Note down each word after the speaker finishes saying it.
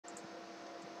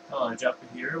Hello, Joppa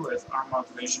here with Armok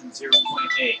Vision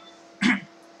 0.8.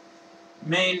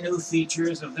 Main new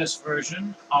features of this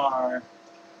version are,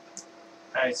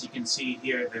 as you can see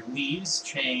here, the leaves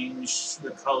change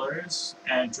the colors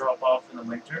and drop off in the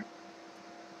winter,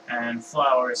 and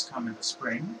flowers come in the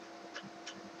spring,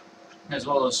 as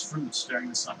well as fruits during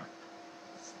the summer.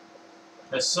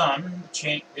 The sun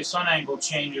angle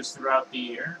changes throughout the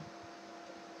year.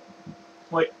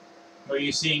 What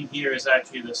you're seeing here is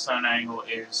actually the sun angle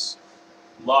is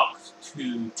locked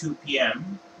to 2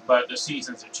 p.m., but the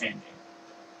seasons are changing.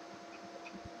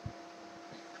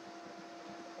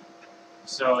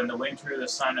 So in the winter, the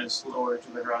sun is lower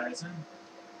to the horizon,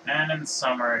 and in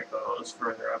summer, it goes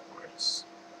further upwards,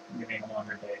 giving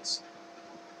longer days.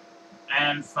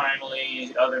 And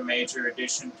finally, the other major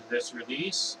addition to this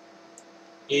release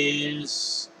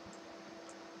is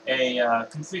a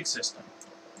config system.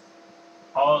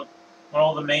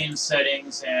 All the main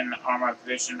settings in Armok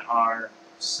Vision are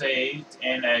saved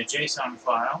in a JSON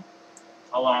file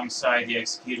alongside the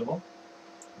executable,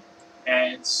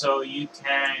 and so you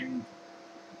can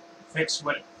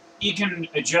you can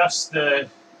adjust the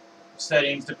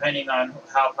settings depending on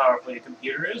how powerful your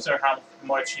computer is or how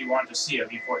much you want to see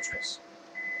of your Fortress.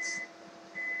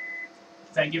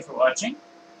 Thank you for watching.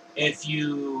 If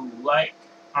you like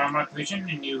Armok Vision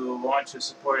and you want to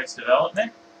support its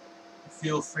development,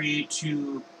 feel free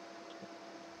to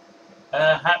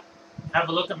have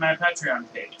a look at my Patreon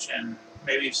page and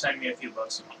maybe send me a few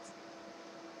bucks a month.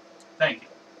 Thank you.